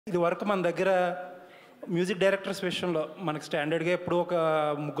ఇది వరకు మన దగ్గర మ్యూజిక్ డైరెక్టర్స్ విషయంలో మనకి స్టాండర్డ్గా ఎప్పుడు ఒక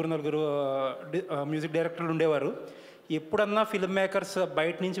ముగ్గురు నలుగురు మ్యూజిక్ డైరెక్టర్లు ఉండేవారు. ఎప్పుడన్నా ఫిల్మ్ మేకర్స్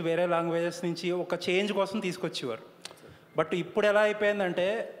బయట నుంచి వేరే లాంగ్వేజెస్ నుంచి ఒక చేంజ్ కోసం తీసుకొచ్చేవారు. బట్ ఇప్పుడు ఎలా అయిపోయిందంటే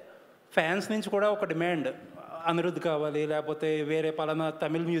ఫ్యాన్స్ నుంచి కూడా ఒక డిమాండ్, అనిరుద్ధ్ కావాలి, లేకపోతే వేరే పలానా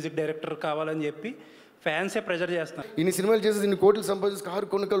తమిళ్ మ్యూజిక్ డైరెక్టర్ కావాలని చెప్పి ఫ్యాన్సే ప్రెజర్ చేస్తున్నారు. ఇన్ని సినిమాలు చేసి ఇన్ని కోట్లు సంపాదించి కారు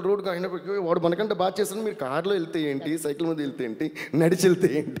కొనుక్కలు రోడ్డు అయినప్పటికీ వాడు మనకంటే బాగా చేస్తాను. మీరు కార్లో వెళ్తే ఏంటి, సైకిల్ మీద వెళ్తే ఏంటి, నడిచి వెళ్తే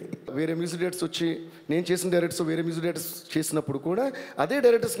ఏంటి. వేరే మ్యూజిక్ డైరెక్టర్స్ వచ్చి నేను చేసిన డైరెక్టర్స్ వేరే మ్యూజిక్ డైరెక్టర్స్ చేసినప్పుడు కూడా అదే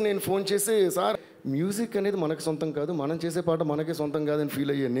డైరెక్టర్స్కి నేను ఫోన్ చేసి, సార్ మ్యూజిక్ అనేది మనకు సొంతం కాదు, మనం చేసే పాట మనకే సొంతం కాదని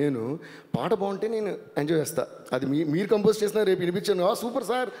ఫీల్ అయ్యే నేను పాట బాగుంటే నేను ఎంజాయ్ చేస్తా. అది మీరు కంపోజ్ చేసినా రేపు వినిపించాను సూపర్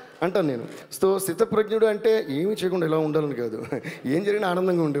సార్ అంటాను నేను. సో స్థితప్రజ్ఞుడు అంటే ఏమీ చేయకుండా ఎలా ఉండాలని కాదు, ఏం జరిగినా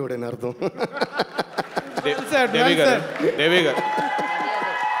ఆనందంగా ఉండేవాడు అని అర్థం.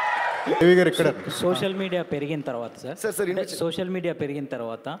 సోషల్ మీడియా పెరిగిన తర్వాత సోషల్ మీడియా పెరిగిన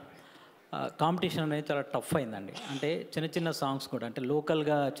తర్వాత కాంపిటీషన్ అనేది చాలా టఫ్ అయిందండి. అంటే చిన్న చిన్న సాంగ్స్ కూడా, అంటే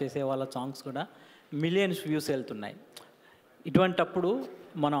లోకల్గా చేసే వాళ్ళ సాంగ్స్ కూడా మిలియన్స్ వ్యూస్ వెళ్తున్నాయి. ఇటువంటప్పుడు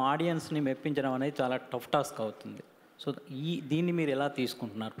మనం ఆడియన్స్ని మెప్పించడం అనేది చాలా టఫ్ టాస్క్ అవుతుంది. సో దీన్ని మీరు ఎలా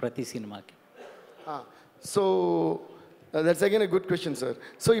తీసుకుంటున్నారు ప్రతి సినిమాకి? So that's again a good question sir.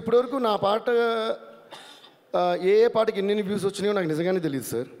 So ఇప్పటివరకు నా పాట ఏ పాటకి ఎన్ని వ్యూస్ వచ్చినాయో నాకు నిజంగానే తెలియదు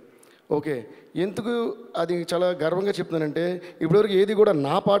సార్. ఓకే, ఎందుకు అది చాలా గర్వంగా చెప్తున్నానంటే ఇప్పటివరకు ఏది కూడా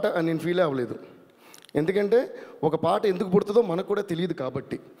నా పాట అని నేను ఫీల్ అవ్వలేదు. ఎందుకంటే ఒక పాట ఎందుకు పుడుతుందో మనకు కూడా తెలియదు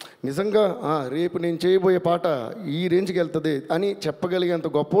కాబట్టి. నిజంగా రేపు నేను చేయబోయే పాట ఈ రేంజ్కి వెళ్తుంది అని చెప్పగలిగేంత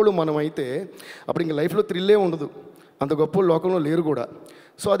గొప్పోళ్ళు మనం అయితే అప్పుడు ఇంక లైఫ్లో థ్రిల్లే ఉండదు. అంత గొప్ప లోకంలో లేరు కూడా.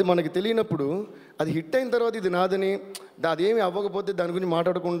 సో అది మనకి తెలియనప్పుడు అది హిట్ అయిన తర్వాత ఇది నాదని, అదేమి అవ్వకపోతే దాని గురించి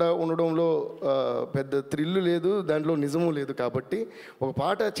మాట్లాడకుండా ఉండడంలో పెద్ద థ్రిల్లు లేదు, దాంట్లో నిజము లేదు. కాబట్టి ఒక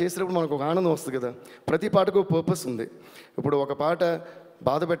పాట చేసినప్పుడు మనకు ఒక ఆనందం వస్తుంది కదా. ప్రతి పాటకు పర్పస్ ఉంది. ఇప్పుడు ఒక పాట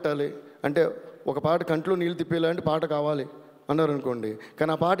బాధ పెట్టాలి అంటే, ఒక పాట కంట్లో నీళ్ళు తిప్పేలాంటి పాట కావాలి అన్నారు అనుకోండి,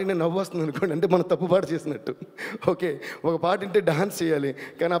 కానీ ఆ పాట వింటే నవ్వు వస్తుంది అనుకోండి, అంటే మనం తప్పు పాట చేసినట్టు. ఓకే, ఒక పాట వింటే డాన్స్ చేయాలి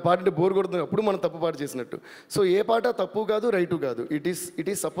కానీ ఆ పాట వింటే బోర్ కొడుతుంది, అప్పుడు మనం తప్పు పాట చేసినట్టు. సో ఏ పాట తప్పు కాదు, రైటు కాదు. It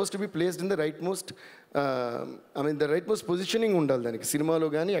is suppose to be placed in the right most the right most positioning ఉండాలి దానికి, సినిమాలో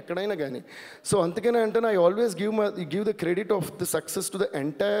కానీ ఎక్కడైనా కానీ. సో అందుకనే అంటే I always give the credit of the success to the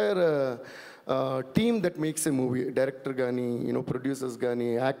entire team that makes a movie. Director కానీ, producers కానీ,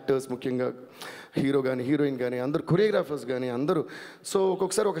 యాక్టర్స్, ముఖ్యంగా హీరో కానీ హీరోయిన్ కానీ, అందరు కొరియోగ్రాఫర్స్ కానీ అందరూ. సో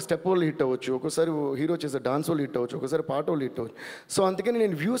ఒక్కొక్కసారి ఒక స్టెప్ వాళ్ళు హిట్ అవ్వచ్చు, ఒక్కొక్కసారి హీరో చేసే డాన్స్ వాళ్ళు హిట్ అవ్వచ్చు, ఒక్కొక్కసారి పాట వాళ్ళు హిట్ అవ్వచ్చు. సో అందుకని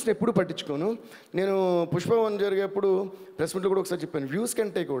నేను వ్యూస్ని ఎప్పుడు పట్టించుకోను. నేను పుష్పవన్ జరిగేప్పుడు ప్రెస్ మీట్లో కూడా ఒకసారి చెప్పాను, వ్యూస్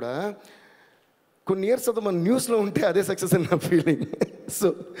కంటే కూడా కొన్ని ఇయర్స్ తర్వాత మన న్యూస్లో ఉంటే అదే సక్సెస్ అని నా ఫీలింగ్. సో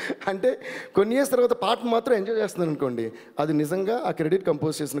అంటే కొన్ని ఇయర్స్ తర్వాత పాట మాత్రం ఎంజాయ్ చేస్తున్నాను అనుకోండి, అది నిజంగా ఆ క్రెడిట్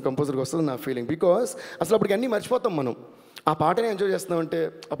కంపోజ్ చేసిన కంపోజర్కి వస్తుంది నా ఫీలింగ్. బికాస్ అసలు అప్పటికి అన్నీ మర్చిపోతాం మనం. ఆ పాటనే ఎంజాయ్ చేస్తున్నామంటే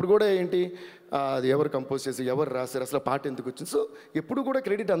అప్పుడు కూడా ఏంటి, అది ఎవరు కంపోజ్ చేసి ఎవరు రాశారు, అసలు పాట ఎందుకు వచ్చింది. సో ఎప్పుడు కూడా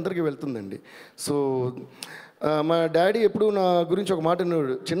క్రెడిట్ అందరికీ వెళ్తుందండి. సో మా డాడీ ఎప్పుడు నా గురించి ఒక మాట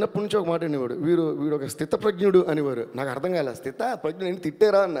అనేవాడు, చిన్నప్పటి నుంచి ఒక మాట అనేవాడు, వీడు ఒక స్థితప్రజ్ఞుడు అనేవారు. నాకు అర్థం కాలే, స్థితప్రజ్ఞుడు ఏంటి,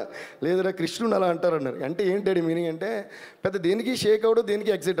 తిట్టారా అన్న. లేదురా కృష్ణుడు అలా అంటారు అన్నారు. అంటే ఏంటి మీనింగ్ అంటే పెద్ద దేనికి షేక్ అవ్వడు,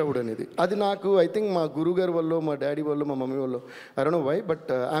 దేనికి ఎగ్జైట్ అవ్వడు అనేది. అది నాకు ఐ థింక్ మా గురువు వల్ల, మా డాడీ వల్ల, మా మమ్మీ వల్ల, I don't know why,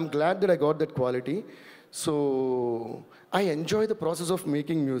 but I'm glad that I got that quality. So I enjoy the process of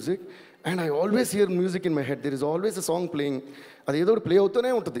making music and I always hear music in my head. There is always a song playing. అది ఏదో ఒకటి play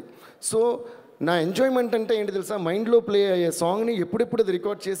అవుతూనే ఉంటుంది. So నా enjoyment అంటే ఏంటి తెలుసా, మైండ్లో ప్లే అయ్యే సాంగ్ని ఎప్పుడెప్పుడు అది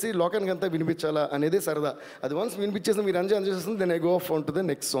రికార్డ్ చేసి లోకానికి అంతా వినిపించాలా అనేదే సరదా. అది వన్స్ వినిపించేసి మీరు ఎంజాయ్ చేస్తుంది, then I go of on to the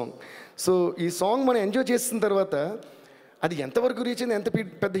next song. So ఈ సాంగ్ మనం ఎంజాయ్ చేసిన తర్వాత అది ఎంతవరకు రీచ్ అయింది, ఎంత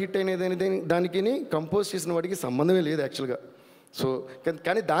పెద్ద హిట్ అయినది అనేది దానికి కంపోజ్ చేసిన వాడికి సంబంధమే లేదు యాక్చువల్గా. సో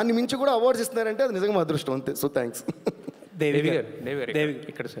కానీ దాన్ని మించి కూడా అవార్డ్స్ ఇస్తున్నారంటే అది నిజంగా మా అదృష్టం అంతే. So thanks. దేవి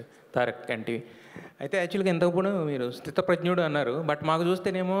ఇక్కడ సార్, తారక్ ఎన్టీవీ. అయితే యాక్చువల్గా ఎంతప్పుడు మీరు స్థితప్రజ్ఞుడు అన్నారు, బట్ మాకు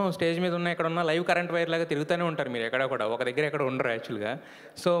చూస్తేనేమో స్టేజ్ మీద ఉన్న ఎక్కడ ఉన్న లైవ్ కరెంట్ వైర్ లాగా తిరుగుతూనే ఉంటారు మీరు, ఎక్కడ కూడా ఒక దగ్గర ఎక్కడ ఉండరు యాక్చువల్గా.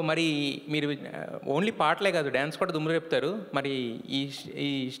 సో మరి మీరు ఓన్లీ పాటలే కాదు, డ్యాన్స్ కూడా దుమ్ము రేపుతారు. మరి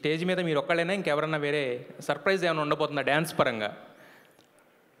ఈ స్టేజ్ మీద మీరు ఒక్కళ్ళైనా ఇంకెవరన్నా వేరే సర్ప్రైజ్ ఏమైనా ఉండబోతుందా డ్యాన్స్ పరంగా?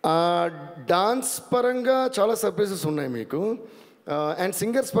 డాన్స్ పరంగా చాలా సర్ప్రైజెస్ ఉన్నాయి మీకు, అండ్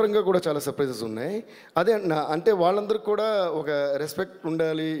సింగర్స్ పరంగా కూడా చాలా సర్ప్రైజెస్ ఉన్నాయి. అదే అంటే వాళ్ళందరికీ కూడా ఒక రెస్పెక్ట్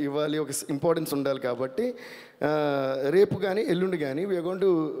ఉండాలి, ఇవ్వాలి, ఒక ఇంపార్టెన్స్ ఉండాలి. కాబట్టి రేపు కానీ ఎల్లుండి కానీ we are going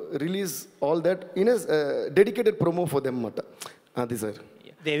to release all that in a dedicated promo for them అన్నమాట. అది సార్.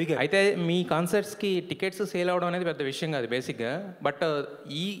 దేవి గారు. అయితే మీ కాన్సర్ట్స్కి టికెట్స్ సేల్ అవడం అనేది పెద్ద విషయం కాదు బేసిక్గా. బట్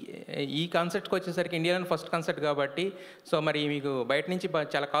ఈ కాన్సర్ట్కి వచ్చేసరికి ఇండియాలో ఫస్ట్ కాన్సర్ట్ కాబట్టి సో మరి మీకు బయట నుంచి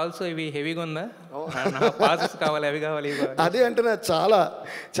చాలా కాల్స్ ఇవి హెవీగా ఉందా? పాసెస్ కావాలి, అవి కావాలి, ఇవి కావాలి. అదే అంటే నాకు చాలా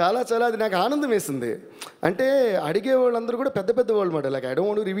చాలా చాలా అది నాకు ఆనందం వేసింది. అంటే అడిగే వాళ్ళందరూ కూడా పెద్ద పెద్ద వాళ్ళు మాట. Like I don't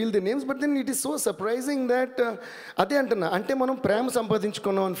want to reveal the names but then it is so surprising that అదే అంటున్నా. అంటే మనం ప్రేమ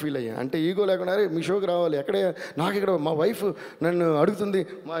సంపాదించుకున్నాం అని ఫీల్ అయ్యా. అంటే ఈగో లేకుండా అరే మీ షోకి రావాలి, ఎక్కడే నాకు ఇక్కడ మా వైఫ్ నన్ను అడుగుతుంది,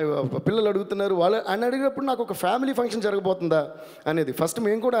 మా పిల్లలు అడుగుతున్నారు వాళ్ళు అని అడిగినప్పుడు నాకు ఒక ఫ్యామిలీ ఫంక్షన్ జరగబోతుందా అనేది ఫస్ట్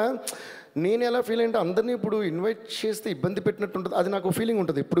మేము కూడా నేను ఎలా ఫీల్ అంటే అందరినీ ఇప్పుడు ఇన్వైట్ చేస్తే ఇబ్బంది పెట్టినట్టు ఉంటుంది. అది నాకు ఫీలింగ్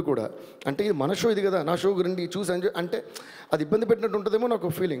ఉంటుంది ఇప్పుడు కూడా. అంటే ఇది మన షో ఇది కదా, నా షో గురించి చూసి ఎంజాయ్ అంటే అది ఇబ్బంది పెట్టినట్టు ఉంటుందేమో నాకు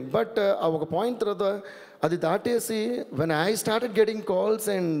ఫీలింగ్. బట్ ఆ ఒక పాయింట్ తర్వాత అది దాటేసి when I started getting calls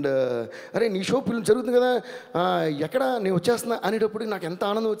and అరే నీ షో ఫిల్మ్ జరుగుతుంది కదా, ఎక్కడ నేను వచ్చేస్తున్నా అనేటప్పుడు నాకు ఎంత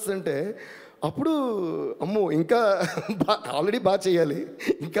ఆనందం వచ్చిందంటే అప్పుడు అమ్మో ఇంకా ఆల్రెడీ బాగా చేయాలి,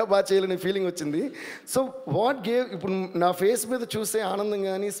 ఇంకా బాగా చేయాలనే ఫీలింగ్ వచ్చింది. సో వాట్ గేవ్ ఇప్పుడు నా ఫేస్ మీద చూసే ఆనందం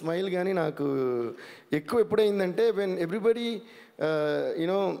కానీ స్మైల్ కానీ నాకు ఎక్కువ ఎప్పుడైందంటే when everybody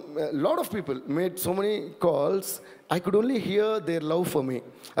you know lot of people made so many calls I could only here there love for me.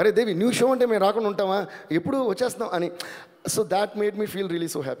 అరే దేవి న్యూ షో అంటే మేము రాకుండా ఉంటామా, ఎప్పుడు వచ్చేస్తాం అని. So that made me feel really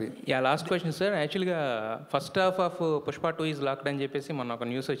so happy. Yeah last question sir. యాక్చువల్గా first half of Pushpa 2 is locked అని చెప్పేసి మొన్న ఒక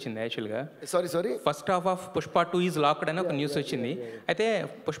న్యూస్ వచ్చింది. యాక్చువల్గా sorry first half of Pushpa 2 is locked అని ఒక న్యూస్ వచ్చింది. అయితే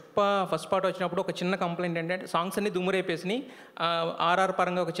పుష్ప ఫస్ట్ పార్ట్ వచ్చినప్పుడు ఒక చిన్న కంప్లైంట్ ఏంటంటే సాంగ్స్ అన్ని దుమ్మురేపేసి ఆర్ఆర్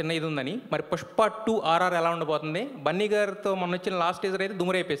పరంగా ఒక చిన్న ఇది ఉందని. మరి పుష్ప 2 ఆర్ఆర్ ఎలా ఉండబోతుంది? బన్నీ గారితో మొన్న వచ్చిన లాస్ట్ టీజర్ అయితే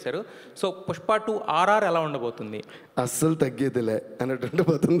దుమ్మురేపేశారు. సో పుష్ప 2 ఆర్ఆర్ ఎలా ఉండబోతుంది? అస్సలు తగ్గేదిలే అన్నట్టు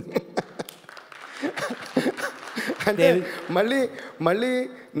ఉండబోతుంది. అంటే మళ్ళీ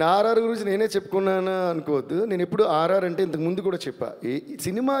నా ఆర్ఆర్ గురించి నేనే చెప్పుకున్నాను అనుకోవద్దు. నేను ఎప్పుడు ఆర్ఆర్ అంటే ఇంతకు ముందు కూడా చెప్పా, ఏ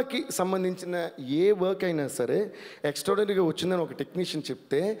సినిమాకి సంబంధించిన ఏ వర్క్ అయినా సరే ఎక్స్ట్రాడనరీగా వచ్చిందని ఒక టెక్నీషియన్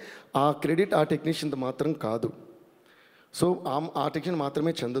చెప్తే ఆ క్రెడిట్ ఆ టెక్నీషియన్తో మాత్రం కాదు. సో ఆ టెక్నీషియన్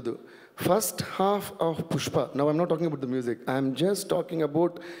మాత్రమే చెందదు. First half of Pushpa, now I'm not talking about the music, I'm just talking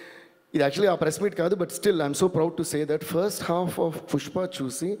about ఇది యాక్చువల్లీ ఆ ప్రెస్ మీట్ కాదు, but still I'm so proud to say that first half of Pushpa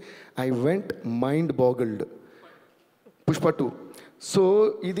చూసి I went mind బాగల్డ్. Pushpa 2. So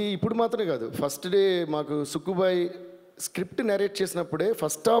ఇది ఇప్పుడు మాత్రమే కాదు, first day మాకు సుక్కుబాయ్ script narrate చేసినప్పుడే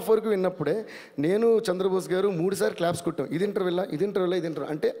ఫస్ట్ హాఫ్ వరకు విన్నప్పుడే నేను చంద్రబోస్ గారు 3 సార్లు క్లాప్స్ కొట్టాం. ఇది ఇంటర్వెల్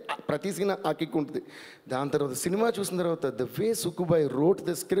అంటే ప్రతి సీన్ ఆ కిక్ ఉంటుంది. దాని తర్వాత సినిమా చూసిన తర్వాత the way సుక్కుబాయ్ wrote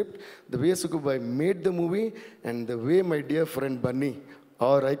the script, the way సుక్కుబాయ్ made the movie and the way my dear friend Bunny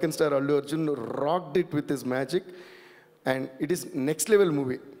are icon star Allu Arjun rocked it with his magic and it is next level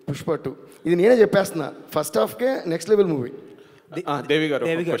movie Pushpa 2. ఇది నేనే చెప్పేస్తున్నా, first హాఫ్కే next level movie. దేవి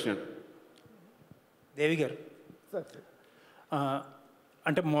గారు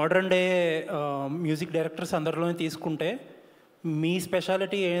అంటే modern day music directors అందరిలోనే తీసుకుంటే మీ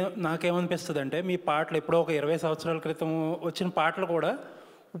speciality నాకేమనిపిస్తుంది అంటే మీ పాటలు ఎప్పుడో ఒక 20 సంవత్సరాల క్రితం వచ్చిన పాటలు కూడా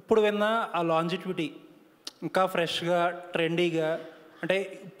ఇప్పుడు విన్న ఆ లాంజిటివిటీ ఇంకా ఫ్రెష్గా ట్రెండీగా. అంటే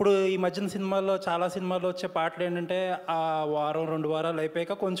ఇప్పుడు ఈ మధ్యన సినిమాల్లో చాలా సినిమాల్లో వచ్చే పాటలు ఏంటంటే ఆ వారం 2 వారాలు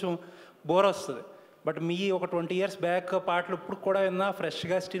అయిపోయాక కొంచెం బోర్ వస్తుంది. బట్ మీ ఒక 20 years బ్యాక్ పాటలు ఇప్పుడు కూడా విన్నా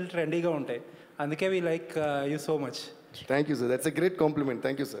ఫ్రెష్గా స్టిల్ ట్రెండీగా ఉంటాయి. అందుకే we like you so much. Thank you sir, that's a great compliment.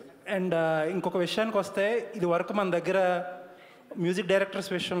 Thank you sir. And ఇంకొక విషయానికి వస్తే ఇది వరకు మన దగ్గర మ్యూజిక్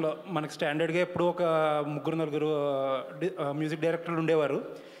డైరెక్టర్స్ విషయంలో మనకి స్టాండర్డ్గా ఎప్పుడు ఒక 3-4 మ్యూజిక్ డైరెక్టర్లు ఉండేవారు.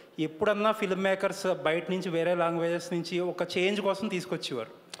 ఎప్పుడన్నా ఫిల్మ్ మేకర్స్ బయట నుంచి వేరే లాంగ్వేజెస్ నుంచి ఒక చేంజ్ కోసం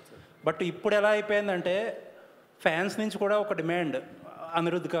తీసుకొచ్చేవారు. బట్ ఇప్పుడు ఎలా అయిపోయిందంటే ఫ్యాన్స్ నుంచి కూడా ఒక డిమాండ్,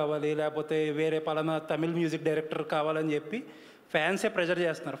 అనిరుద్ధ్ కావాలి లేకపోతే వేరే పలానా తమిళ్ మ్యూజిక్ డైరెక్టర్ కావాలని చెప్పి ఫ్యాన్సే ప్రెజర్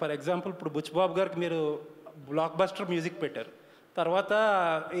చేస్తున్నారు. ఫర్ ఎగ్జాంపుల్ ఇప్పుడు బుచ్బాబు గారికి మీరు బ్లాక్ బస్టర్ మ్యూజిక్ పెట్టారు, తర్వాత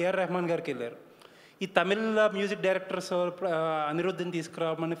ఏఆర్ రెహమాన్ గారికి వెళ్ళారు. ఈ తమిళ్ మ్యూజిక్ డైరెక్టర్స్ అనిరుద్ధిని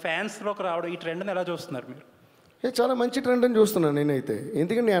తీసుకురావమని ఫ్యాన్స్లోకి రావడం, ఈ ట్రెండ్ని ఎలా చూస్తున్నారు మీరు? చాలా మంచి ట్రెండ్ అని చూస్తున్నాను నేనైతే.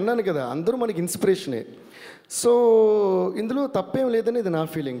 ఎందుకంటే నేను అన్నాను కదా అందరూ మనకి ఇన్స్పిరేషనే. సో ఇందులో తప్పేం లేదని ఇది నా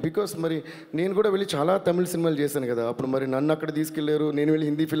ఫీలింగ్. బికాస్ మరి నేను కూడా వెళ్ళి చాలా తమిళ సినిమాలు చేశాను కదా, అప్పుడు మరి నన్ను అక్కడ తీసుకెళ్ళారు, నేను వెళ్ళి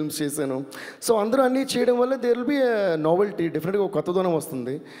హిందీ ఫిల్మ్స్ చేశాను. సో అందరూ అన్నీ చేయడం వల్ల దేర్ విల్ బి నావెల్టీ, డెఫినెట్గా ఒక కొత్తదనం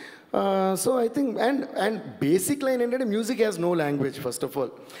వస్తుంది. So I think and basic line ఏంటంటే music has no language. First of all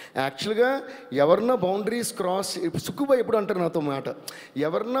యాక్చువల్గా ఎవరన్నా బౌండరీస్ క్రాస్, సుక్కుబాయ్ ఎప్పుడు అంటారు నాతో మాట,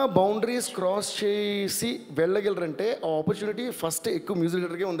 ఎవరన్నా బౌండరీస్ క్రాస్ చేసి వెళ్ళగలరంటే ఆ ఆపర్చునిటీ ఫస్ట్ ఎక్కువ మ్యూజిక్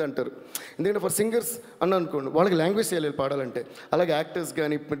డైరెక్టర్కే ఉంది అంటారు. ఎందుకంటే ఫర్ సింగర్స్ అన్న అనుకోండి వాళ్ళకి లాంగ్వేజ్ చేయాలి పాడాలంటే, అలాగే యాక్టర్స్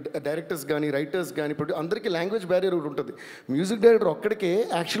కానీ డైరెక్టర్స్ కానీ రైటర్స్ కానీ ఇప్పుడు అందరికీ లాంగ్వేజ్ బ్యారియర్ ఉంటుంది. మ్యూజిక్ డైరెక్టర్ ఒక్కడికే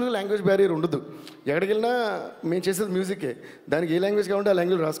యాక్చువల్గా లాంగ్వేజ్ బ్యారియర్ ఉండదు. ఎక్కడికి వెళ్ళినా మేము చేసేది మ్యూజికే, దానికి ఏ లాంగ్వేజ్ కావాలంటే ఆ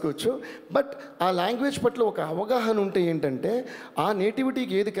లాంగ్వేజ్ రాసుకోవచ్చు. బట్ ఆ లాంగ్వేజ్ పట్ల ఒక అవగాహన ఉంటే ఏంటంటే ఆ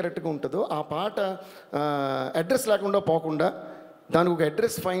నేటివిటీకి ఏది కరెక్ట్గా ఉంటుందో ఆ పాట అడ్రస్ లేకుండా పోకుండా దానికి ఒక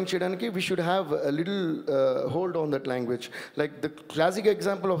అడ్రస్ ఫైండ్ చేయడానికి we should have little hold on that language. Like the classic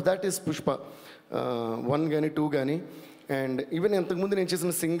example of that is Pushpa 1 కానీ 2 కానీ. అండ్ ఈవెన్ ఇంతకుముందు నేను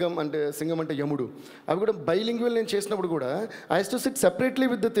చేసిన సింగం అంటే యముడు, అవి కూడా బైలింగ్వల్ నేను చేసినప్పుడు కూడా I to SIT separately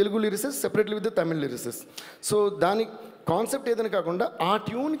with the Telugu lyricists, separately with the Tamil lyricists. So దాని కాన్సెప్ట్ ఏదైనా కాకుండా ఆ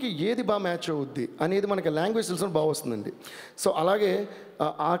ట్యూన్కి ఏది బాగా మ్యాచ్ అవుద్ది అనేది మనకి లాంగ్వేజ్ తెలిసిన బాగా వస్తుందండి. సో అలాగే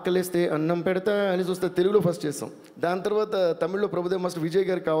ఆకలిస్తే అన్నం పెడతా అని చూస్తే తెలుగులో ఫస్ట్ చేస్తాం, దాని తర్వాత తమిళ్లో ప్రభుదేవ్ మాస్టర్ విజయ్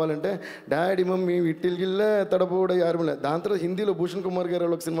గారికి కావాలంటే డాడీ మమ్మీ విట్టిల్ గిల్ల తడబోడ యారుమిల్ల, దాని తర్వాత హిందీలో భూషణ్ కుమార్ గారు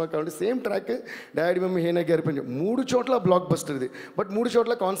ఒక సినిమా కావాలంటే సేమ్ ట్రాక్ డాడీ మమ్మీ హేనా గారి పని, 3 చోట్ల బ్లాక్ బస్టర్ ఇది, బట్ 3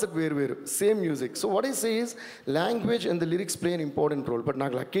 చోట్ల కాన్సెప్ట్ వేరు same music. So what I say is language and the lyrics play an important role. But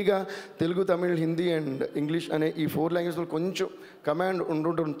నాకు లక్కీగా తెలుగు, తమిళ్, హిందీ అండ్ ఇంగ్లీష్ అనే ఈ 4 లాంగ్వేజ్లో కొంచెం కమాండ్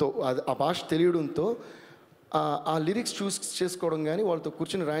ఉండడంతో, ఆ భాష తెలియడంతో ఆ లిరిక్స్ చూస్ చేసుకోవడం కానీ వాళ్ళతో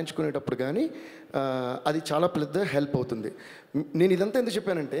కూర్చొని రాయించుకునేటప్పుడు కానీ అది చాలా పెద్ద హెల్ప్ అవుతుంది. నేను ఇదంతా ఎందుకు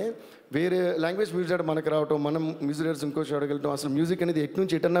చెప్పానంటే, వేరే లాంగ్వేజ్ మ్యూజిక్ డైరెక్టర్ మనకు రావటం, మనం మ్యూజిక్ డైరెక్టర్స్ ఇంకో చూడగలటం, అసలు మ్యూజిక్ అనేది ఎటు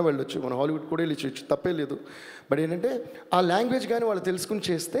నుంచి ఎటన్నా వెళ్ళొచ్చు, మన హాలీవుడ్ కూడా వెళ్ళొచ్చు, తప్పే లేదు. బట్ ఏంటంటే ఆ లాంగ్వేజ్ కానీ వాళ్ళు తెలుసుకుని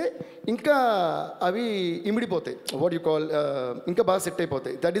చేస్తే ఇంకా అవి ఇమిడిపోతాయి, వాట్ యూ కాల్, ఇంకా బాగా సెట్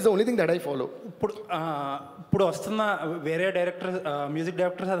అయిపోతాయి. That is the only thing that I follow. ఇప్పుడు వస్తున్న వేరే డైరెక్టర్, మ్యూజిక్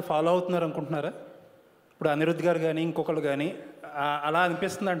డైరెక్టర్స్ అది ఫాలో అవుతున్నారు అనుకుంటున్నారా? ఇప్పుడు అనిరుద్ధ్ గారు కానీ ఇంకొకరు కానీ అలా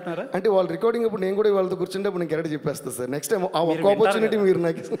అనిపిస్తుంది అంటున్నారా? అంటే వాళ్ళు రికార్డింగ్ ఇప్పుడు నేను కూడా వాళ్ళతో కూర్చుంటే అప్పుడు నేను కరెక్ట్ చెప్పేస్తాను సార్. నెక్స్ట్ టైం ఆ ఒక్క ఆపర్చునిటీ మీరు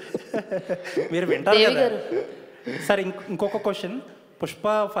నాకు మీరు వింటారు కదా సార్. ఇంకొక క్వశ్చన్, పుష్ప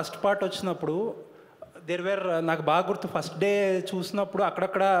ఫస్ట్ పార్ట్ వచ్చినప్పుడు నాకు బాగా గుర్తు, ఫస్ట్ డే చూసినప్పుడు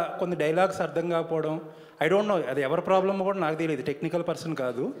అక్కడక్కడ కొన్ని డైలాగ్స్ అర్థం కాకపోవడం, ఐ డోంట్ నో అది ఎవరి ప్రాబ్లమ్ కూడా నాకు తెలియదు, టెక్నికల్ పర్సన్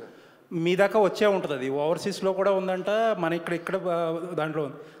కాదు, మీ దాకా వచ్చే ఉంటుంది. అది ఓవర్సీస్లో కూడా ఉందంట, మన ఇక్కడ దాంట్లో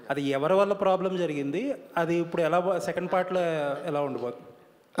ఉంది. అది ఎవరి వల్ల ప్రాబ్లం జరిగింది, అది ఇప్పుడు ఎలా సెకండ్ పార్ట్లో ఎలా ఉండిపోతుంది?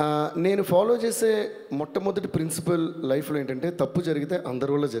 నేను ఫాలో చేసే మొట్టమొదటి ప్రిన్సిపల్ లైఫ్లో ఏంటంటే, తప్పు జరిగితే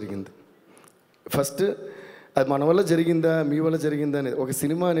అందరి వల్ల జరిగింది. ఫస్ట్ అది మన వల్ల జరిగిందా, మీ వల్ల జరిగిందా అనేది. ఒక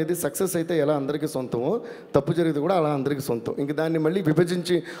సినిమా అనేది సక్సెస్ అయితే ఎలా అందరికీ సొంతమో, తప్పు జరిగితే కూడా అలా అందరికీ సొంతం. ఇంక దాన్ని మళ్ళీ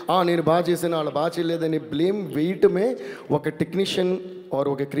విభజించి నేను బాగా చేశాను, వాళ్ళు బాగా చేయలేదని బ్లేమ్ వేయటమే ఒక టెక్నీషియన్ ఆర్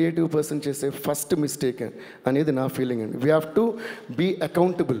ఒక క్రియేటివ్ పర్సన్ చేసే ఫస్ట్ మిస్టేక్ అనేది నా ఫీలింగ్ అండి. We have to be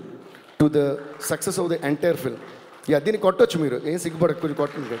accountable to the success of the entire film. దీన్ని కొట్టొచ్చు, మీరు ఏం సిగ్గుపడక కొంచెం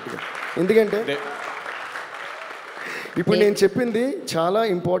కొట్టండి గట్టిగా. ఎందుకంటే ఇప్పుడు నేను చెప్పింది చాలా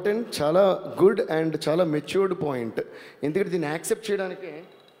ఇంపార్టెంట్, చాలా గుడ్ అండ్ చాలా మెచ్యూర్డ్ పాయింట్. ఎందుకంటే దీన్ని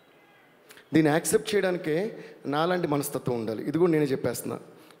యాక్సెప్ట్ చేయడానికే నాలాంటి మనస్తత్వం ఉండాలి. ఇది కూడా నేనే చెప్పేస్తున్నా.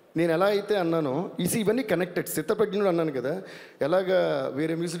 నేను ఎలా అయితే అన్నానో ఇవన్నీ కనెక్టెడ్. స్థితప్రజ్ఞుడు అన్నాను కదా, ఎలాగా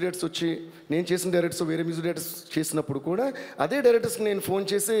వేరే మ్యూజిక్ డైరెక్టర్స్ వచ్చి నేను చేసిన డైరెక్టర్స్ వేరే మ్యూజిక్ డైరెక్టర్స్ చేసినప్పుడు కూడా అదే డైరెక్టర్స్కి నేను ఫోన్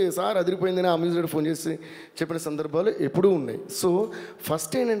చేసి సార్ అదిరిపోయిందని ఆ మ్యూజిక్ డైరెక్టర్ ఫోన్ చేసి చెప్పిన సందర్భాలు ఎప్పుడూ ఉన్నాయి. సో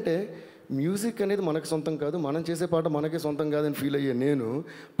ఫస్ట్ ఏంటంటే, మ్యూజిక్ అనేది మనకు సొంతం కాదు, మనం చేసే పాట మనకే సొంతం కాదని ఫీల్ అయ్యే నేను,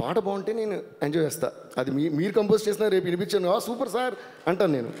 పాట బాగుంటే నేను ఎంజాయ్ చేస్తాను. అది మీరు కంపోజ్ చేసినా రేపు వినిపించాను సూపర్ సార్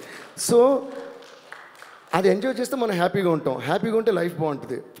అంటాను నేను. సో అది ఎంజాయ్ చేస్తే మనం హ్యాపీగా ఉంటాం. హ్యాపీగా ఉంటే లైఫ్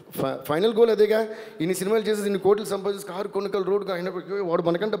బాగుంటుంది. ఫైనల్ గోల్ అదేగా. ఇన్ని సినిమాలు చేసి ఇన్ని కోట్లు సంపాదించి కారు కొనుక్కలు రోడ్డు అయినప్పటికీ వాడు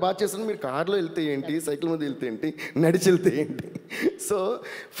మనకంటే బాగా చేస్తాను. మీరు కార్లో వెళ్తే ఏంటి, సైకిల్ మీద వెళ్తే ఏంటి, నడిచి వెళ్తే ఏంటి. So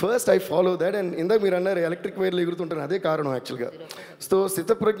first I follow that. And ఇందాక మీరు అన్నారు ఎలక్ట్రిక్ వైర్లు ఎగురుతుంటారు, అదే కారణం యాక్చువల్గా. సో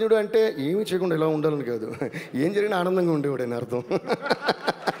స్థితప్రజ్ఞుడు అంటే ఏమీ చేయకుండా ఎలా ఉండాలని కాదు, ఏం జరిగినా ఆనందంగా ఉండేవాడు అని అర్థం.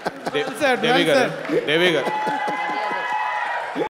 దేవి గారు